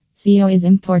SEO is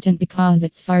important because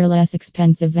it's far less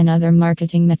expensive than other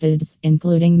marketing methods,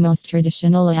 including most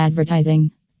traditional advertising.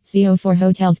 SEO for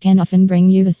hotels can often bring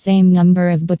you the same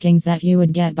number of bookings that you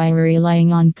would get by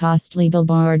relying on costly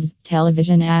billboards,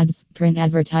 television ads, print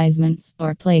advertisements,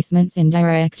 or placements in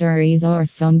directories or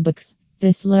phone books.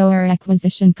 This lower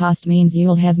acquisition cost means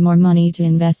you'll have more money to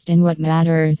invest in what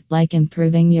matters, like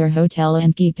improving your hotel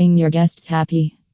and keeping your guests happy.